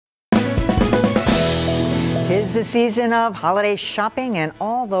'Tis the season of holiday shopping and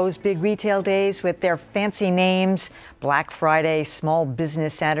all those big retail days with their fancy names. Black Friday, Small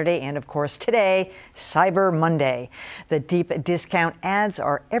Business Saturday, and of course today, Cyber Monday. The deep discount ads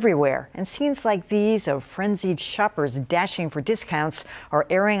are everywhere, and scenes like these of frenzied shoppers dashing for discounts are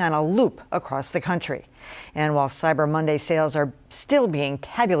airing on a loop across the country. And while Cyber Monday sales are still being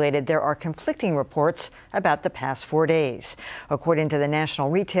tabulated, there are conflicting reports about the past 4 days. According to the National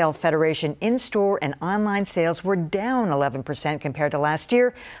Retail Federation, in-store and online sales were down 11% compared to last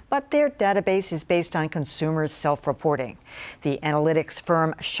year, but their database is based on consumers' self-reporting. The analytics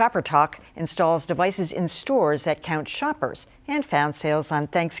firm ShopperTalk installs devices in stores that count shoppers and found sales on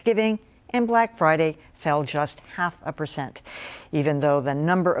Thanksgiving and Black Friday fell just 0.5%, even though the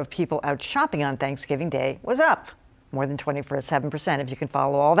number of people out shopping on Thanksgiving Day was up more than 27%, if you can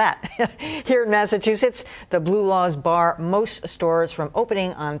follow all that. Here in Massachusetts, the blue laws bar most stores from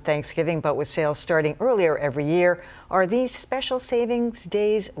opening on Thanksgiving, but with sales starting earlier every year, are these special savings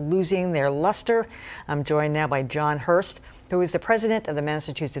days losing their luster? I'm joined now by John Hurst, who is the president of the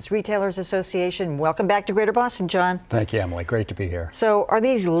Massachusetts Retailers Association. Welcome back to Greater Boston, John. Thank you, Emily. Great to be here. So are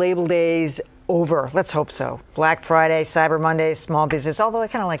these label days over? Let's hope so. Black Friday, Cyber Monday, Small Business, although I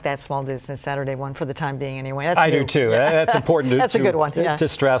kind of like that Small Business Saturday one for the time being anyway. I do too. That's important That's a good one, to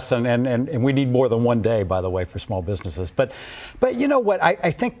stress, and we need more than one day, by the way, for small businesses. But you know what?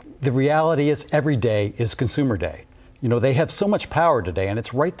 I think the reality is every day is Consumer Day. You know, they have so much power today, and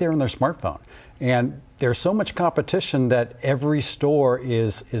it's right there in their smartphone. And there's so much competition that every store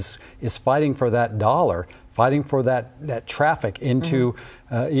is fighting for that dollar, fighting for that traffic into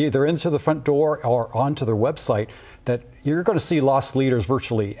either into the front door or onto their website, that you're going to see loss leaders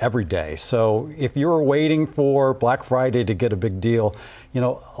virtually every day. So if you're waiting for Black Friday to get a big deal, you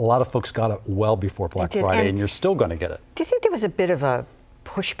know, a lot of folks got it well before Black Friday, and you're still going to get it. Do you think there was a bit of a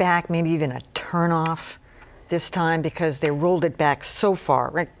pushback, maybe even a turnoff this time, because they rolled it back so far?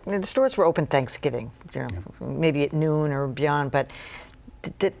 Right? The stores were open Thanksgiving, you know, maybe at noon or beyond, but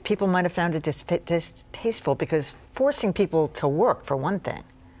that people might have found it distasteful because forcing people to work, for one thing.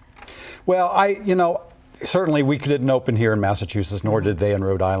 Well, certainly we didn't open here in Massachusetts, nor did they in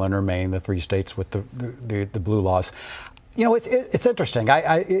Rhode Island or Maine, the three states with the blue laws. You know, it's interesting.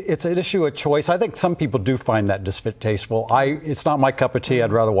 It's an issue of choice. I think some people do find that distasteful. It's not my cup of tea.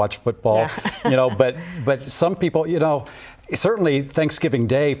 I'd rather watch football. Yeah. But some people, certainly Thanksgiving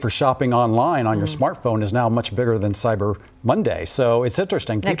Day for shopping online on your smartphone is now much bigger than Cyber Monday. So it's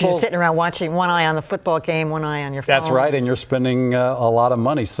interesting. People, you're sitting around watching, one eye on the football game, one eye on your phone. That's right, and you're spending a lot of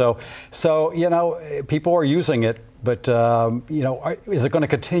money. So people are using it. But is it going to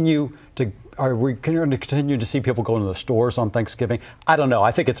continue to? Are we going to continue to see people go into the stores on Thanksgiving? I don't know.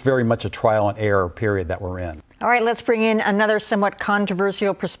 I think it's very much a trial and error period that we're in. All right, let's bring in another somewhat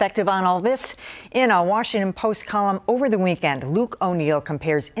controversial perspective on all this. In a Washington Post column over the weekend, Luke O'Neill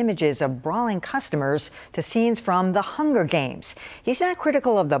compares images of brawling customers to scenes from The Hunger Games. He's not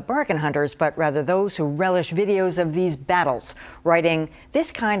critical of the bargain hunters, but rather those who relish videos of these battles, writing, "This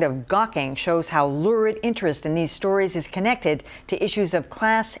kind of gawking shows how lurid interest in these stories is connected to issues of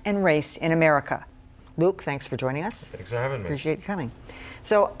class and race in America." Luke, thanks for joining us. Thanks for having me. Appreciate you coming.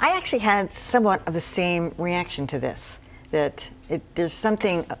 So I actually had somewhat of the same reaction to this, that there's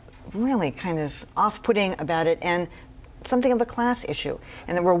something really kind of off-putting about it and something of a class issue.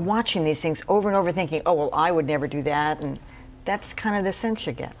 And that we're watching these things over and over thinking, oh, well, I would never do that. And that's kind of the sense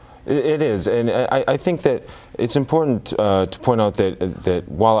you get. It is, and I think that it's important to point out that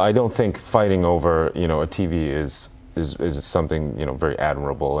while I don't think fighting over a TV is something very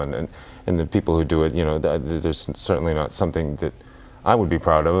admirable, and the people who do it, there's certainly not something that I would be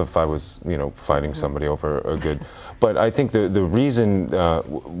proud of if I was fighting somebody over a good. But I think the reason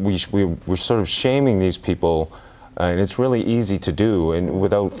we're sort of shaming these people, and it's really easy to do, and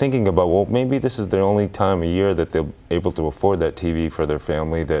without thinking about, well, maybe this is the only time of year that they're able to afford that TV for their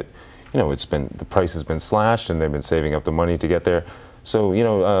family, that the price has been slashed and they've been saving up the money to get there. So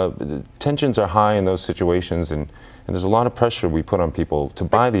the tensions are high in those situations, and there's a lot of pressure we put on people to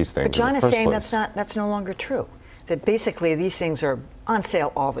buy these things. But John is saying that's no longer true. That basically these things are on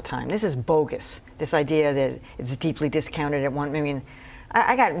sale all the time. This is bogus. This idea that it's deeply discounted at one. I mean,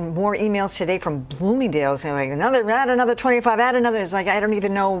 I got more emails today from Bloomingdale's saying like add another 25, add another. It's like I don't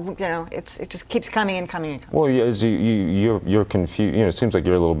even know. It just keeps coming and coming and coming. Well, yeah, as you're confused. It seems like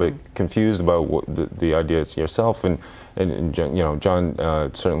you're a little bit confused about what the ideas yourself, and John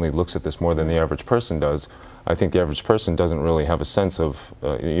certainly looks at this more than the average person does. I think the average person doesn't really have a sense of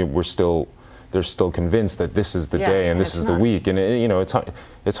they're still convinced that this is the day and this is the week, and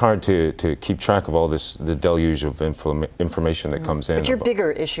it's hard to keep track of all the deluge of information that comes in. But your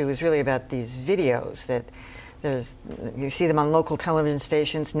bigger issue is really about these videos that You see them on local television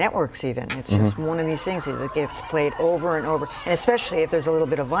stations, networks even. It's just one of these things that gets played over and over, and especially if there's a little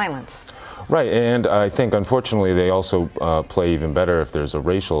bit of violence. Right, and I think unfortunately they also play even better if there's a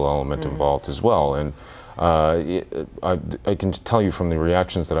racial element involved as well. And I can tell you from the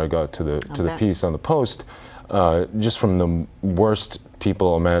reactions that I got to the piece on the Post, just from the worst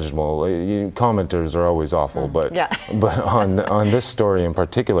people imaginable. Commenters are always awful, but on this story in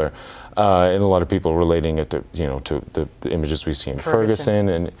particular, and a lot of people relating it to to the images we see in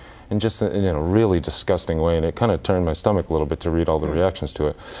Ferguson and just in a really disgusting way, and it kind of turned my stomach a little bit to read all the reactions to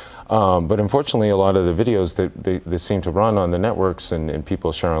it. But unfortunately, a lot of the videos that they seem to run on the networks and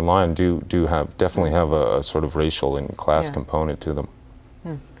people share online definitely have a sort of racial and class component to them.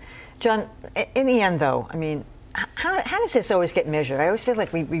 John, in the end, though, I mean, how does this always get measured? I always feel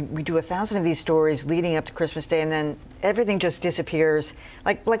like we do 1,000 of these stories leading up to Christmas Day, and then everything just disappears.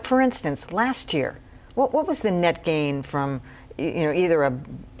 Like for instance, last year, what was the net gain from either a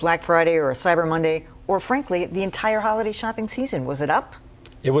Black Friday or a Cyber Monday, or frankly, the entire holiday shopping season? Was it up?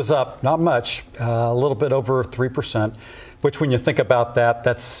 It was up, not much, a little bit over 3%, which when you think about that,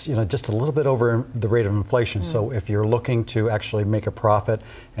 that's just a little bit over the rate of inflation. So if you're looking to actually make a profit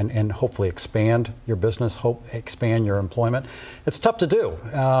and hopefully expand your business, expand your employment, it's tough to do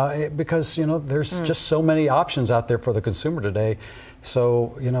because there's just so many options out there for the consumer today.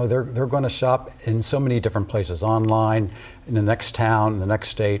 So they're going to shop in so many different places, online, in the next town, in the next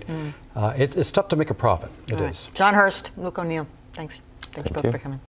state. It's tough to make a profit. It is. John Hurst, Luke O'Neill, thanks. Thank you both for coming.